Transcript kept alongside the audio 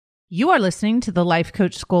You are listening to the Life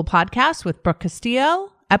Coach School podcast with Brooke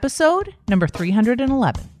Castillo, episode number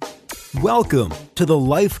 311. Welcome to the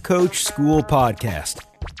Life Coach School podcast,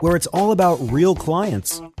 where it's all about real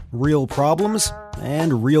clients, real problems,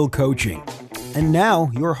 and real coaching. And now,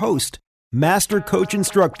 your host, Master Coach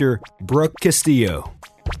Instructor, Brooke Castillo.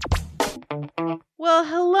 Well,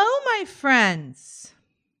 hello, my friends.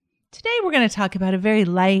 Today, we're going to talk about a very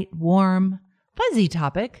light, warm, fuzzy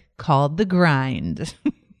topic called the grind.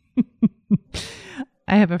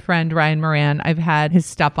 I have a friend, Ryan Moran. I've had his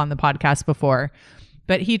stuff on the podcast before,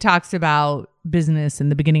 but he talks about business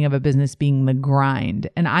and the beginning of a business being the grind.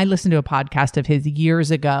 And I listened to a podcast of his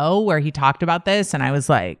years ago where he talked about this. And I was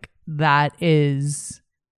like, that is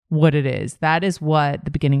what it is. That is what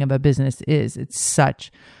the beginning of a business is. It's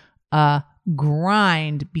such a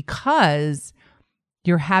grind because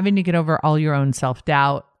you're having to get over all your own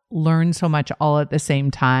self-doubt, learn so much all at the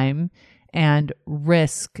same time, and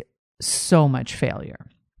risk so much failure.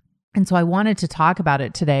 And so I wanted to talk about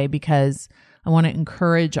it today because I want to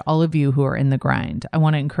encourage all of you who are in the grind. I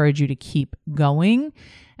want to encourage you to keep going.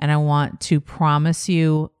 And I want to promise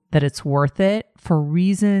you that it's worth it for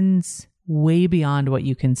reasons way beyond what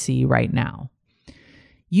you can see right now.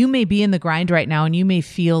 You may be in the grind right now and you may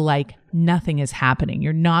feel like nothing is happening.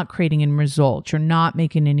 You're not creating any results. You're not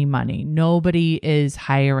making any money. Nobody is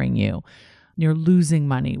hiring you. You're losing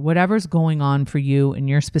money. Whatever's going on for you in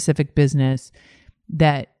your specific business,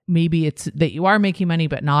 that maybe it's that you are making money,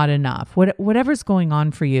 but not enough. Whatever's going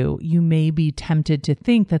on for you, you may be tempted to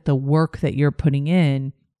think that the work that you're putting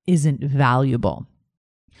in isn't valuable.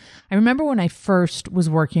 I remember when I first was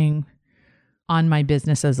working on my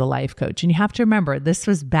business as a life coach, and you have to remember, this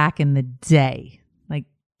was back in the day, like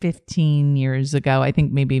 15 years ago, I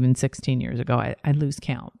think maybe even 16 years ago, I lose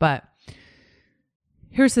count. But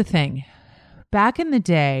here's the thing. Back in the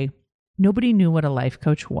day, nobody knew what a life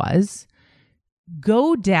coach was.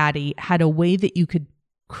 GoDaddy had a way that you could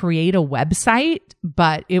create a website,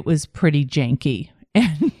 but it was pretty janky.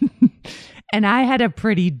 And I had a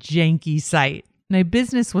pretty janky site. My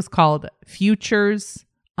business was called Futures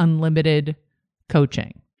Unlimited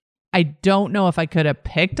Coaching. I don't know if I could have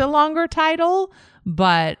picked a longer title,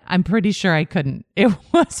 but I'm pretty sure I couldn't. It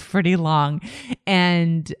was pretty long.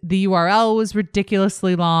 And the URL was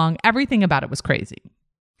ridiculously long. Everything about it was crazy.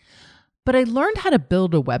 But I learned how to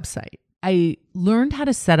build a website. I learned how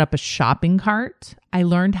to set up a shopping cart. I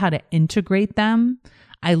learned how to integrate them.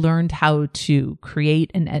 I learned how to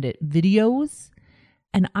create and edit videos.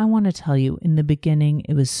 And I want to tell you, in the beginning,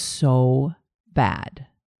 it was so bad.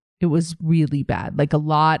 It was really bad. Like a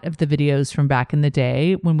lot of the videos from back in the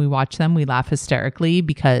day, when we watch them, we laugh hysterically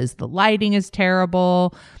because the lighting is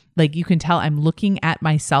terrible. Like you can tell I'm looking at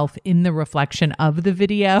myself in the reflection of the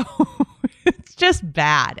video. It's just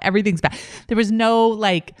bad. Everything's bad. There was no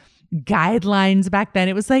like guidelines back then.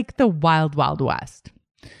 It was like the wild, wild west.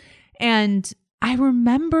 And I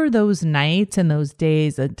remember those nights and those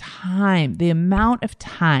days of time, the amount of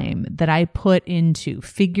time that I put into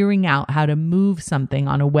figuring out how to move something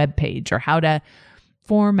on a web page or how to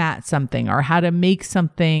format something or how to make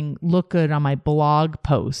something look good on my blog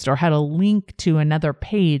post or how to link to another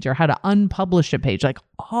page or how to unpublish a page. Like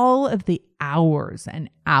all of the hours and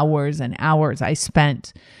hours and hours I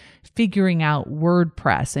spent figuring out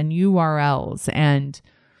WordPress and URLs and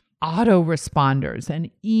autoresponders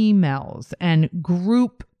and emails and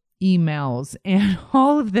group emails and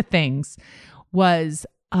all of the things was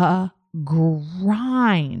a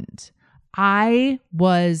grind. I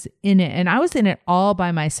was in it, and I was in it all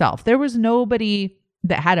by myself. There was nobody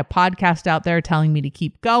that had a podcast out there telling me to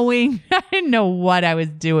keep going. I didn't know what I was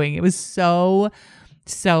doing. It was so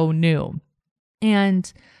new.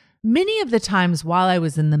 And many of the times while I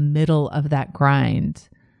was in the middle of that grind,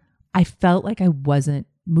 I felt like I wasn't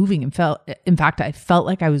moving and in fact, I felt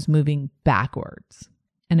like I was moving backwards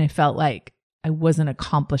and I felt like I wasn't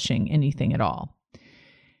accomplishing anything at all.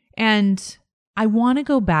 And I want to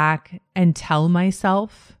go back and tell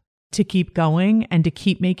myself to keep going and to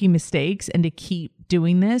keep making mistakes and to keep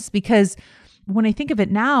doing this, because when I think of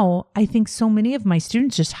it now, I think so many of my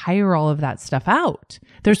students just hire all of that stuff out.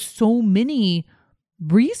 There's so many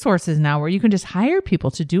resources now where you can just hire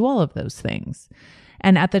people to do all of those things.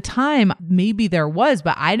 And at the time, maybe there was,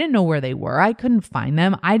 but I didn't know where they were. I couldn't find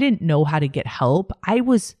them. I didn't know how to get help. I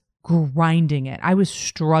was grinding it. I was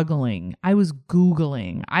struggling. I was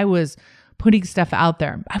Googling. I was putting stuff out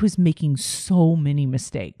there. I was making so many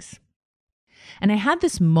mistakes. And I had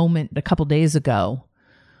this moment a couple days ago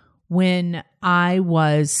when I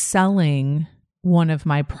was selling one of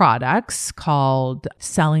my products called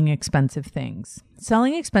Selling Expensive Things.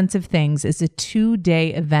 Selling Expensive Things is a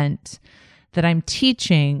 2-day event that I'm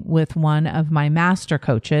teaching with one of my master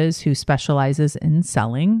coaches who specializes in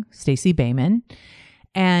selling, Stacey Bayman.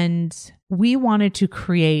 And we wanted to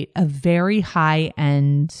create a very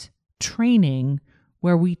high-end training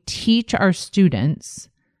where we teach our students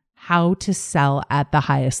how to sell at the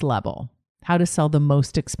highest level, how to sell the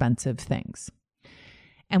most expensive things.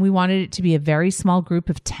 And we wanted it to be a very small group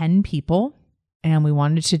of 10 people. And we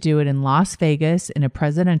wanted to do it in Las Vegas in a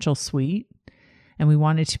presidential suite. And we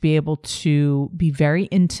wanted to be able to be very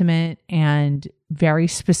intimate and very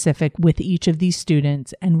specific with each of these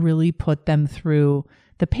students and really put them through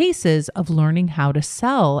the paces of learning how to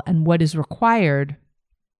sell and what is required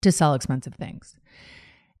to sell expensive things.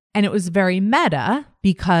 And it was very meta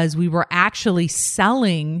because we were actually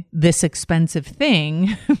selling this expensive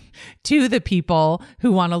thing to the people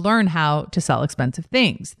who want to learn how to sell expensive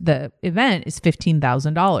things. The event is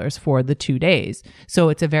 $15,000 for the 2 days. So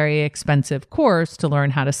it's a very expensive course to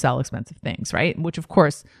learn how to sell expensive things, right? Which of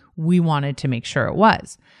course we wanted to make sure it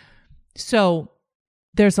was. So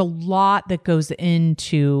there's a lot that goes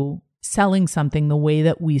into selling something the way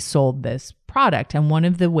that we sold this product. And one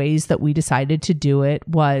of the ways that we decided to do it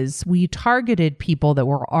was we targeted people that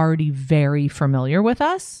were already very familiar with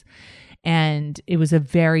us. And it was a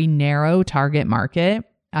very narrow target market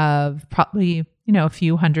of probably, a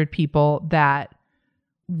few hundred people that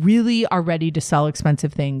really are ready to sell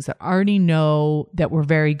expensive things, that already know that we're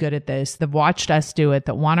very good at this, that watched us do it,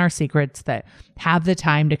 that want our secrets, that have the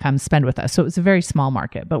time to come spend with us. So it was a very small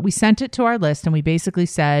market, but we sent it to our list and we basically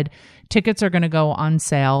said, tickets are going to go on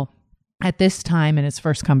sale at this time and it's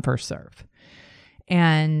first come, first serve.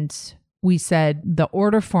 And we said the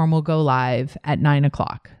order form will go live at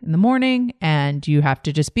 9:00 in the morning and you have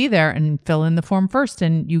to just be there and fill in the form first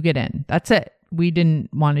and you get in. That's it. We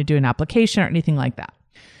didn't want to do an application or anything like that.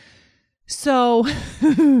 So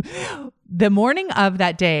the morning of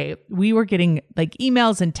that day, we were getting like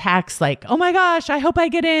emails and texts like, oh my gosh, I hope I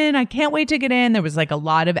get in. I can't wait to get in. There was like a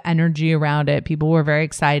lot of energy around it. People were very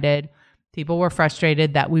excited. People were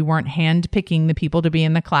frustrated that we weren't handpicking the people to be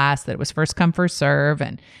in the class, that it was first come, first serve.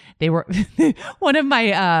 And they were, one of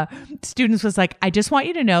my students was like, I just want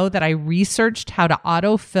you to know that I researched how to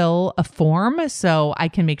autofill a form so I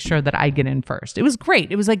can make sure that I get in first. It was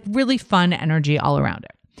great. It was like really fun energy all around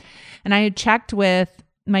it. And I had checked with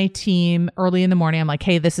my team early in the morning. I'm like,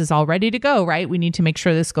 hey, this is all ready to go, right? We need to make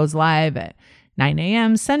sure this goes live at 9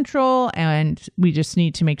 a.m. Central. And we just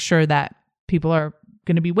need to make sure that people are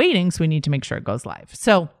going to be waiting. So we need to make sure it goes live.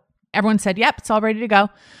 So everyone said, yep, it's all ready to go.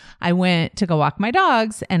 I went to go walk my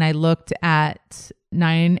dogs and I looked at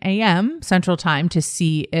 9 a.m. Central Time to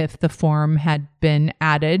see if the form had been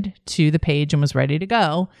added to the page and was ready to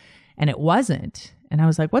go. And it wasn't. And I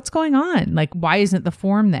was like, what's going on? Like, why isn't the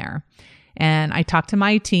form there? And I talked to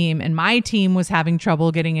my team and my team was having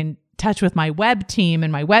trouble getting in touch with my web team,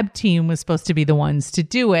 and my web team was supposed to be the ones to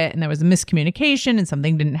do it. And there was a miscommunication and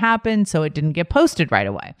something didn't happen. So it didn't get posted right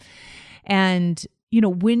away. And,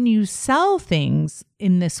 when you sell things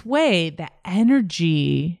in this way, the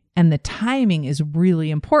energy and the timing is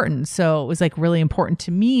really important. So it was like really important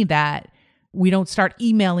to me that we don't start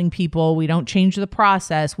emailing people. We don't change the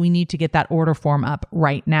process. We need to get that order form up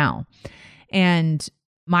right now. And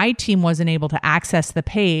my team wasn't able to access the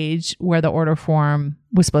page where the order form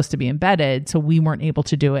was supposed to be embedded. So we weren't able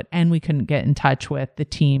to do it. And we couldn't get in touch with the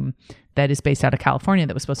team that is based out of California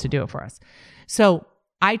that was supposed to do it for us. So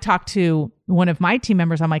I talked to one of my team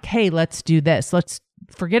members. I'm like, hey, let's do this. Let's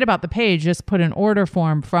forget about the page. Just put an order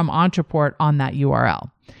form from Ontraport on that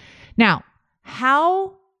URL. Now,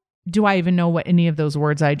 how do I even know what any of those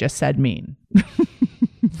words I just said mean?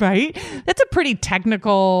 Right? That's a pretty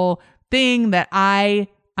technical thing that I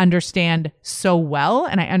understand so well,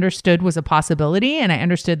 and I understood was a possibility, and I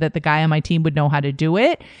understood that the guy on my team would know how to do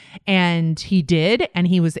it, and he did, and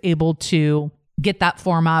he was able to get that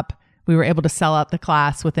form up. We were able to sell out the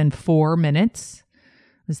class within 4 minutes.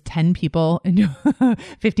 It was 10 people into a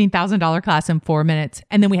 $15,000 class in 4 minutes,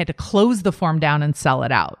 and then we had to close the form down and sell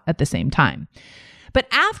it out at the same time. But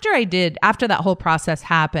after that whole process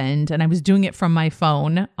happened and I was doing it from my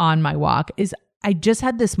phone on my walk, I just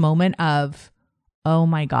had this moment of, oh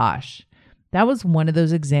my gosh, that was one of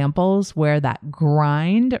those examples where that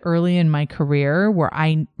grind early in my career where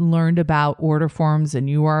I learned about order forms and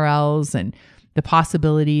URLs and the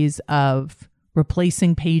possibilities of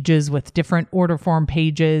replacing pages with different order form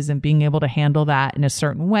pages and being able to handle that in a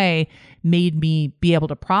certain way made me be able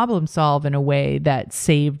to problem solve in a way that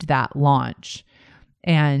saved that launch.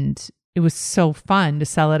 And it was so fun to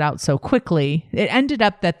sell it out so quickly. It ended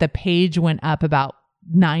up that the page went up about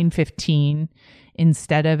 9:15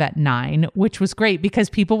 instead of at 9, which was great because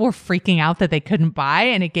people were freaking out that they couldn't buy,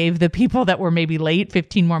 and it gave the people that were maybe late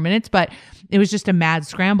 15 more minutes, but it was just a mad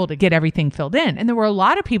scramble to get everything filled in. And there were a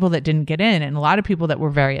lot of people that didn't get in, and a lot of people that were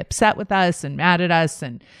very upset with us and mad at us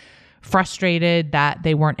and frustrated that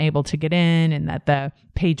they weren't able to get in and that the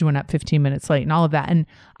page went up 15 minutes late and all of that. And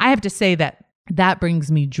I have to say that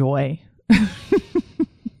brings me joy.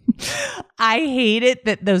 I hate it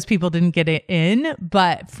that those people didn't get it in,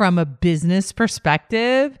 but from a business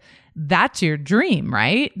perspective, that's your dream,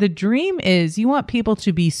 right? The dream is you want people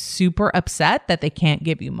to be super upset that they can't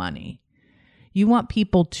give you money. You want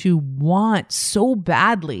people to want so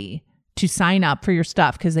badly to sign up for your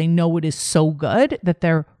stuff because they know it is so good that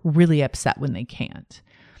they're really upset when they can't.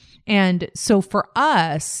 And so for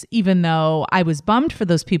us, even though I was bummed for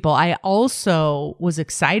those people, I also was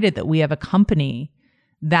excited that we have a company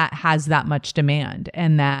that has that much demand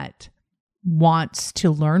and that wants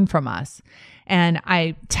to learn from us. And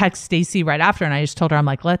I text Stacy right after and I just told her, I'm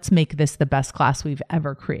like, let's make this the best class we've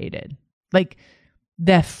ever created. Like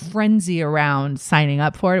the frenzy around signing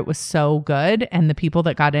up for it was so good. And the people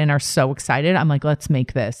that got in are so excited. I'm like, let's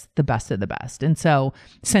make this the best of the best. And so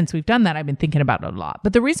since we've done that, I've been thinking about it a lot.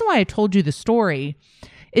 But the reason why I told you the story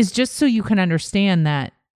is just so you can understand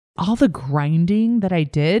that all the grinding that I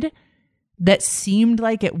did that seemed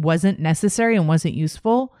like it wasn't necessary and wasn't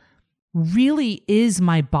useful really is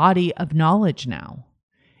my body of knowledge now.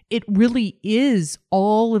 It really is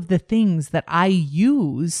all of the things that I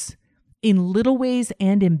use in little ways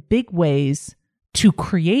and in big ways to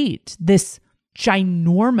create this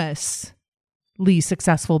ginormously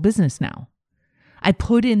successful business now. I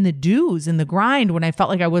put in the dues and the grind when I felt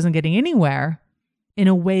like I wasn't getting anywhere in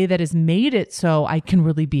a way that has made it so I can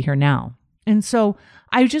really be here now. And so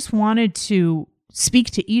I just wanted to speak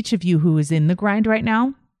to each of you who is in the grind right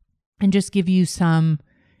now and just give you some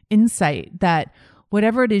insight that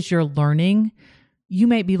whatever it is you're learning, you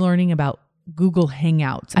might be learning about Google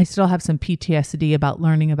Hangouts. I still have some PTSD about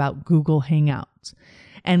learning about Google Hangouts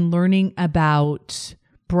and learning about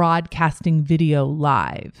broadcasting video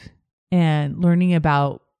live and learning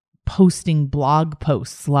about posting blog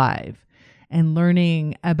posts live and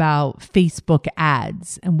learning about Facebook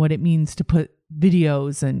ads and what it means to put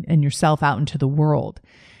videos and yourself out into the world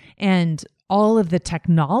and all of the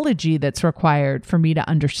technology that's required for me to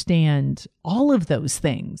understand all of those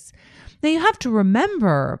things. Now you have to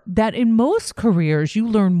remember that in most careers, you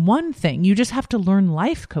learn one thing. You just have to learn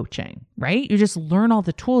life coaching, right? You just learn all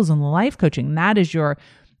the tools in the life coaching. That is your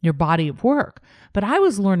body of work. But I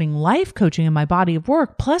was learning life coaching in my body of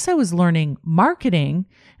work. Plus I was learning marketing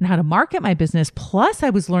and how to market my business. Plus I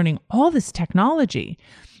was learning all this technology.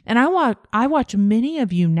 And I watch many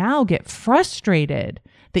of you now get frustrated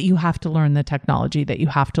that you have to learn the technology, that you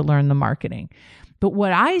have to learn the marketing. But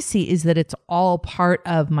what I see is that it's all part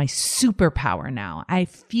of my superpower now. I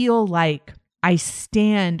feel like I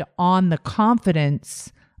stand on the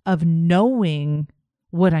confidence of knowing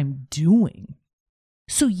what I'm doing.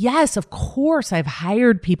 So yes, of course, I've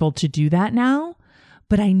hired people to do that now,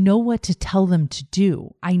 but I know what to tell them to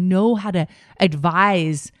do. I know how to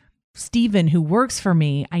advise Steven, who works for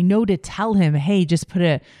me. I know to tell him, hey, just put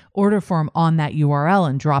an order form on that URL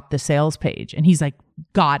and drop the sales page. And he's like,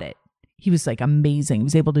 got it. He was like amazing. He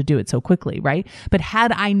was able to do it so quickly, right? But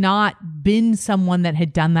had I not been someone that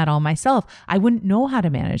had done that all myself, I wouldn't know how to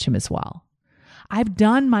manage him as well. I've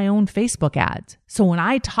done my own Facebook ads. So when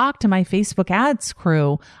I talk to my Facebook ads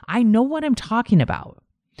crew, I know what I'm talking about.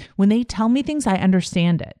 When they tell me things, I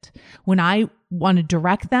understand it. When I want to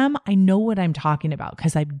direct them, I know what I'm talking about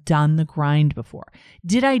because I've done the grind before.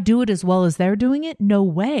 Did I do it as well as they're doing it? No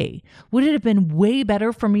way. Would it have been way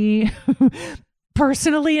better for me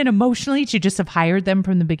personally and emotionally to just have hired them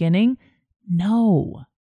from the beginning? No,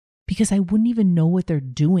 because I wouldn't even know what they're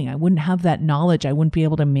doing. I wouldn't have that knowledge. I wouldn't be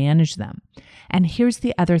able to manage them. And here's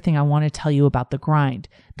the other thing I want to tell you about the grind.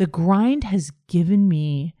 The grind has given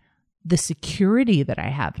me the security that I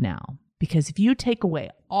have now. Because if you take away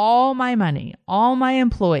all my money, all my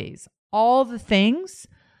employees, all the things,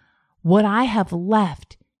 what I have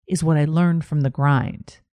left is what I learned from the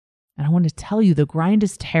grind. And I want to tell you, the grind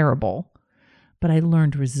is terrible, but I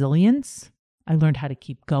learned resilience. I learned how to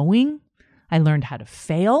keep going. I learned how to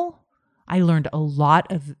fail. I learned a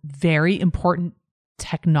lot of very important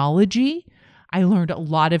technology. I learned a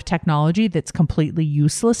lot of technology that's completely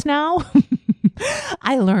useless now.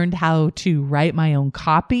 I learned how to write my own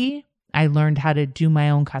copy. I learned how to do my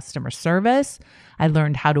own customer service. I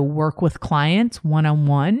learned how to work with clients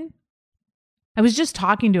one-on-one. I was just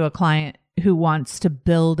talking to a client who wants to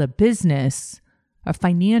build a business a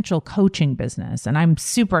financial coaching business. And I'm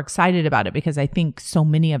super excited about it because I think so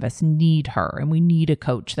many of us need her, and we need a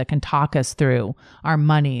coach that can talk us through our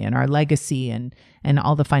money and our legacy and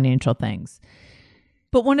all the financial things.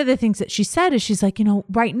 But one of the things that she said is she's like,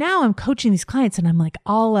 right now I'm coaching these clients and I'm like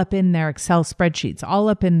all up in their Excel spreadsheets, all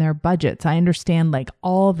up in their budgets. I understand like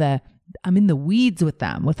I'm in the weeds with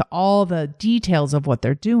them, with all the details of what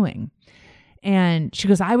they're doing. And she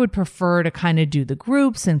goes, I would prefer to kind of do the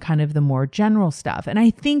groups and kind of the more general stuff. And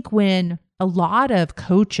I think when a lot of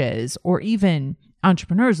coaches or even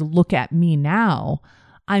entrepreneurs look at me now,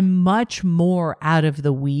 I'm much more out of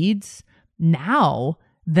the weeds now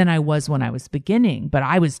than I was when I was beginning. But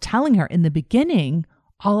I was telling her in the beginning,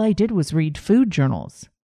 all I did was read food journals.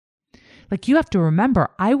 Like, you have to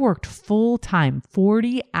remember, I worked full time,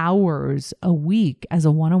 40 hours a week as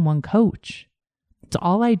a one-on-one coach. That's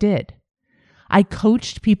all I did. I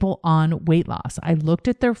coached people on weight loss. I looked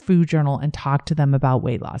at their food journal and talked to them about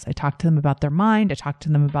weight loss. I talked to them about their mind. I talked to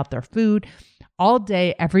them about their food all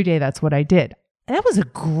day, every day. That's what I did. That was a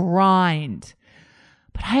grind.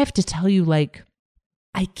 But I have to tell you, like,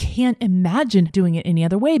 I can't imagine doing it any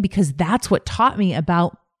other way because that's what taught me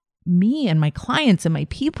about me and my clients and my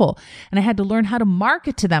people. And I had to learn how to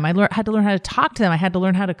market to them. I had to learn how to talk to them. I had to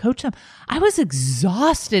learn how to coach them. I was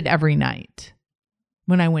exhausted every night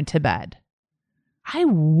when I went to bed. I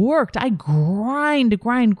worked, I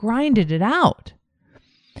grinded it out.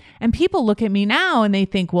 And people look at me now and they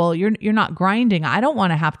think, well, you're not grinding. I don't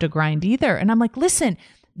want to have to grind either. And I'm like, listen,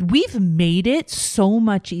 we've made it so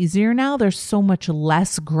much easier now. There's so much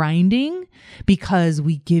less grinding because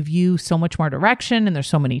we give you so much more direction and there's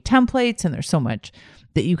so many templates and there's so much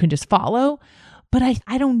that you can just follow. But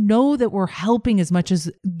I don't know that we're helping as much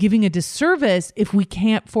as giving a disservice if we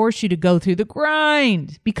can't force you to go through the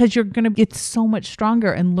grind, because you're going to get so much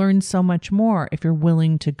stronger and learn so much more if you're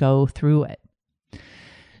willing to go through it.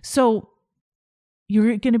 So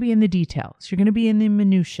you're going to be in the details. You're going to be in the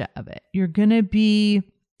minutia of it. You're going to be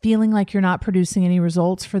feeling like you're not producing any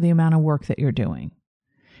results for the amount of work that you're doing.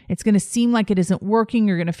 It's going to seem like it isn't working.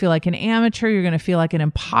 You're going to feel like an amateur. You're going to feel like an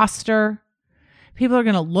imposter. People are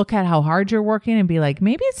going to look at how hard you're working and be like,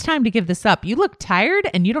 maybe it's time to give this up. You look tired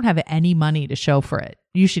and you don't have any money to show for it.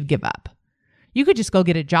 You should give up. You could just go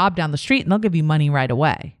get a job down the street and they'll give you money right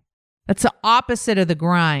away. That's the opposite of the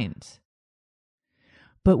grind.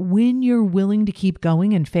 But when you're willing to keep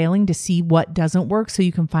going and failing to see what doesn't work so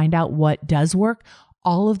you can find out what does work,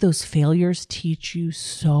 all of those failures teach you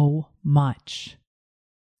so much.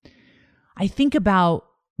 I think about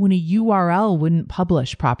when a URL wouldn't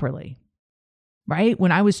publish properly. Right?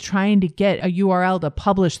 When I was trying to get a URL to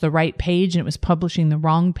publish the right page and it was publishing the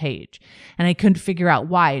wrong page and I couldn't figure out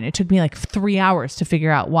why. And it took me like 3 hours to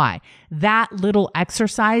figure out why. That little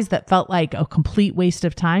exercise that felt like a complete waste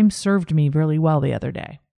of time served me really well the other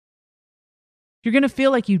day. You're going to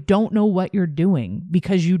feel like you don't know what you're doing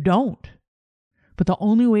because you don't. But the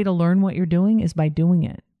only way to learn what you're doing is by doing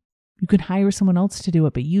it. You can hire someone else to do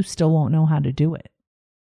it, but you still won't know how to do it.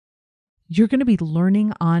 You're going to be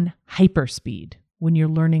learning on hyperspeed when you're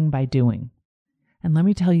learning by doing. And let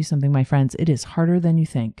me tell you something, my friends, it is harder than you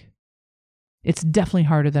think. It's definitely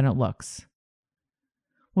harder than it looks.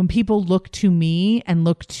 When people look to me and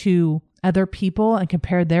look to other people and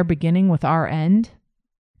compare their beginning with our end,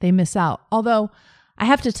 they miss out. Although I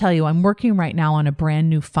have to tell you, I'm working right now on a brand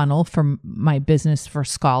new funnel for my business for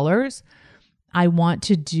scholars. I want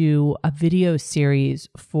to do a video series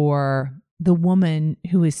for the woman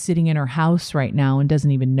who is sitting in her house right now and doesn't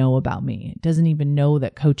even know about me, doesn't even know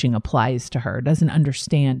that coaching applies to her, doesn't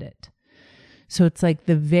understand it. So it's like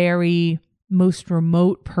the very most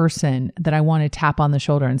remote person that I want to tap on the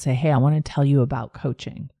shoulder and say, hey, I want to tell you about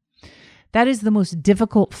coaching. That is the most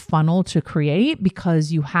difficult funnel to create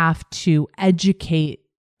because you have to educate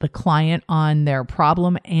the client on their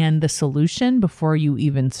problem and the solution before you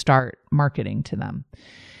even start marketing to them.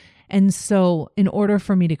 And so in order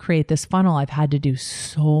for me to create this funnel, I've had to do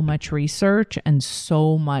so much research and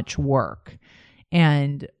so much work.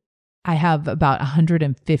 And I have about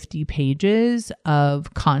 150 pages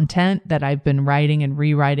of content that I've been writing and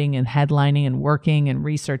rewriting and headlining and working and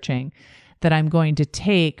researching that I'm going to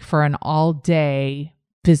take for an all-day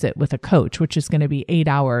visit with a coach, which is going to be 8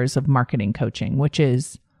 hours of marketing coaching, which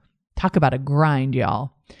is, talk about a grind,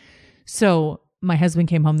 y'all. So my husband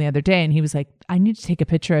came home the other day and he was like, I need to take a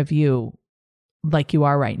picture of you like you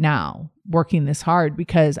are right now, working this hard,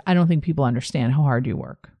 because I don't think people understand how hard you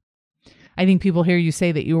work. I think people hear you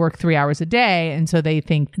say that you work 3 hours a day, and so they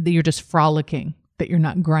think that you're just frolicking, that you're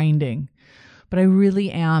not grinding. But I really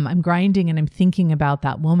am. I'm grinding and I'm thinking about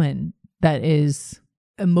that woman that is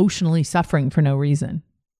emotionally suffering for no reason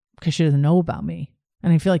because she doesn't know about me.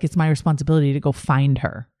 And I feel like it's my responsibility to go find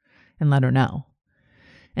her and let her know.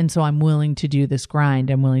 And so I'm willing to do this grind.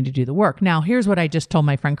 I'm willing to do the work. Now, here's what I just told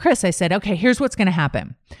my friend Chris. I said, okay, here's what's going to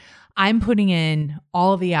happen. I'm putting in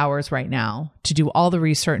all the hours right now to do all the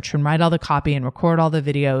research and write all the copy and record all the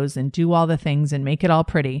videos and do all the things and make it all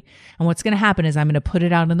pretty. And what's going to happen is I'm going to put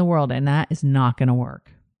it out in the world, and that is not going to work.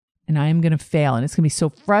 And I am going to fail. And it's going to be so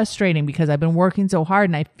frustrating because I've been working so hard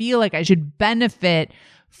and I feel like I should benefit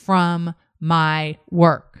from my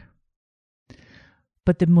work.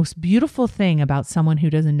 But the most beautiful thing about someone who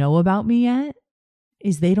doesn't know about me yet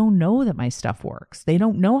is they don't know that my stuff works. They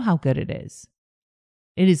don't know how good it is.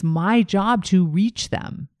 It is my job to reach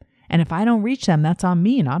them. And if I don't reach them, that's on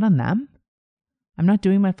me, not on them. I'm not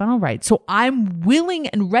doing my funnel right. So I'm willing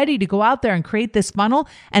and ready to go out there and create this funnel.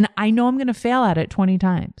 And I know I'm going to fail at it 20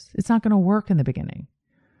 times. It's not going to work in the beginning.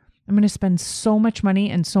 I'm going to spend so much money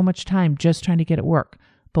and so much time just trying to get it work.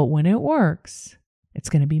 But when it works, it's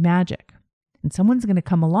going to be magic. And someone's going to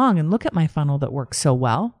come along and look at my funnel that works so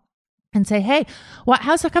well and say, hey,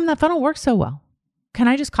 how's that come that funnel works so well? Can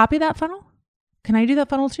I just copy that funnel? Can I do that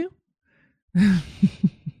funnel too?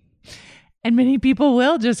 And many people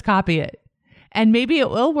will just copy it. And maybe it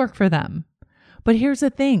will work for them. But here's the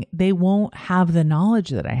thing. They won't have the knowledge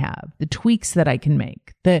that I have, the tweaks that I can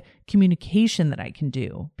make, the communication that I can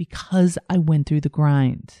do because I went through the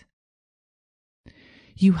grind.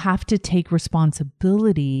 You have to take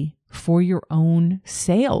responsibility for your own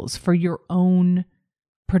sales, for your own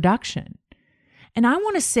production. And I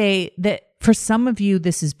want to say that for some of you,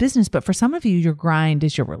 this is business, but for some of you, your grind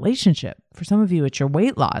is your relationship. For some of you, it's your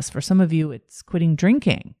weight loss. For some of you, it's quitting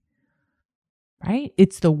drinking, right?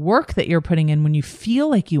 It's the work that you're putting in when you feel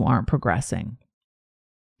like you aren't progressing.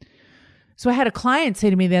 So I had a client say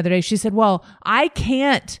to me the other day, she said, well, I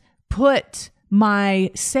can't put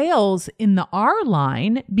my sales in the R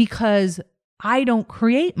line because I don't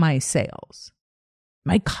create my sales.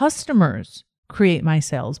 My customers create my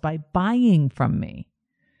sales by buying from me.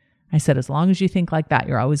 I said, as long as you think like that,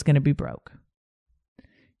 you're always going to be broke.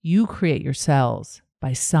 You create your sales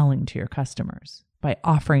by selling to your customers, by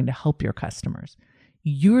offering to help your customers.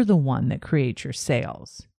 You're the one that creates your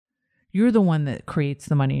sales. You're the one that creates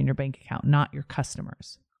the money in your bank account, not your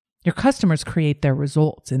customers. Your customers create their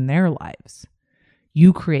results in their lives.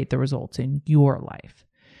 You create the results in your life.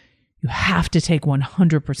 You have to take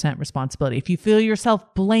 100% responsibility. If you feel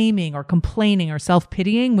yourself blaming or complaining or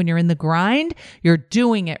self-pitying when you're in the grind, you're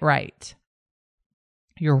doing it right.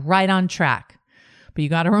 You're right on track. But you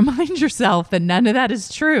got to remind yourself that none of that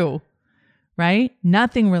is true, right?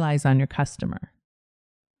 Nothing relies on your customer.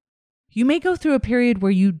 You may go through a period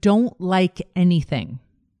where you don't like anything.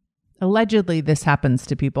 Allegedly, this happens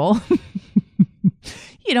to people.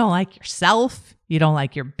 You don't like yourself. You don't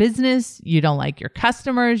like your business. You don't like your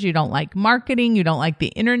customers. You don't like marketing. You don't like the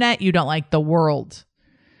internet. You don't like the world.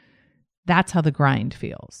 That's how the grind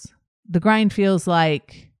feels. The grind feels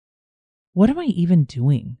like, what am I even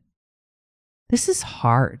doing? This is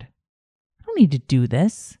hard. I don't need to do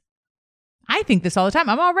this. I think this all the time.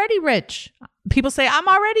 I'm already rich. People say, I'm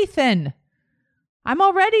already thin. I'm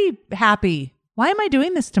already happy. Why am I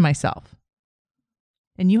doing this to myself?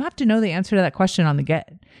 And you have to know the answer to that question on the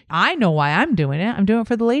get. I know why I'm doing it. I'm doing it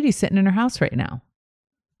for the lady sitting in her house right now.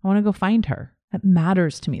 I want to go find her. That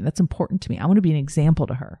matters to me. That's important to me. I want to be an example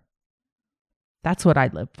to her. That's what I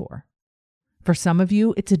live for. For some of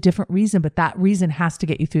you, it's a different reason, but that reason has to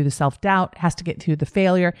get you through the self-doubt, has to get through the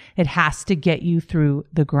failure. It has to get you through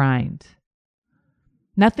the grind.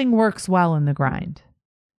 Nothing works well in the grind,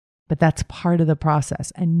 but that's part of the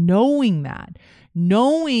process. And knowing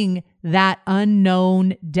that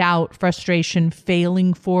unknown doubt, frustration,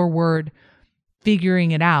 failing forward,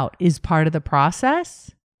 figuring it out is part of the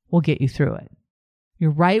process will get you through it.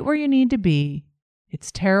 You're right where you need to be.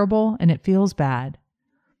 It's terrible and it feels bad.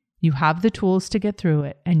 You have the tools to get through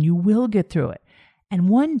it and you will get through it. And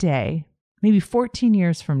one day, maybe 14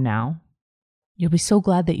 years from now, you'll be so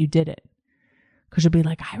glad that you did it. Because you'll be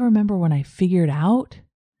like, I remember when I figured out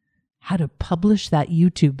how to publish that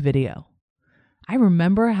YouTube video. I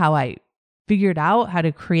remember how I figured out how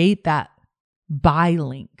to create that buy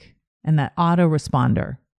link and that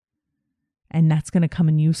autoresponder. And that's going to come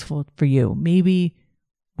in useful for you. Maybe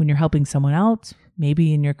when you're helping someone else,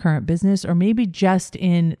 maybe in your current business, or maybe just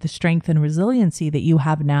in the strength and resiliency that you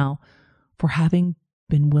have now for having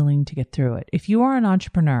been willing to get through it. If you are an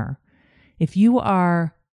entrepreneur, if you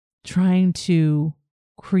are trying to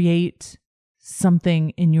create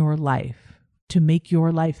something in your life to make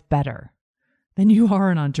your life better, then you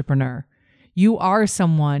are an entrepreneur. You are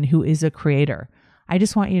someone who is a creator. I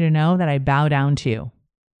just want you to know that I bow down to you.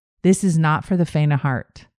 This is not for the faint of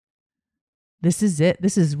heart. This is it.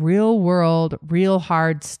 This is real world, real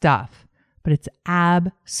hard stuff, but it's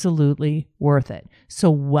absolutely worth it.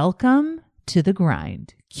 So welcome to the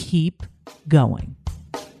grind. Keep going.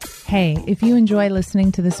 Hey, if you enjoy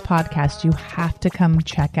listening to this podcast, you have to come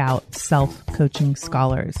check out Self-Coaching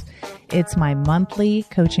Scholars. It's my monthly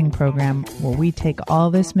coaching program where we take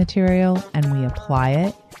all this material and we apply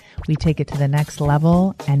it. We take it to the next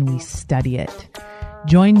level and we study it.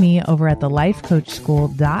 Join me over at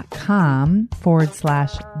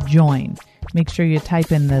thelifecoachschool.com/join. Make sure you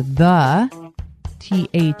type in the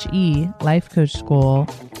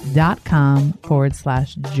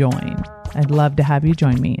lifecoachschool.com/join. I'd love to have you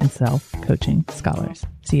join me in Self-Coaching Scholars.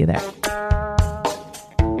 See you there.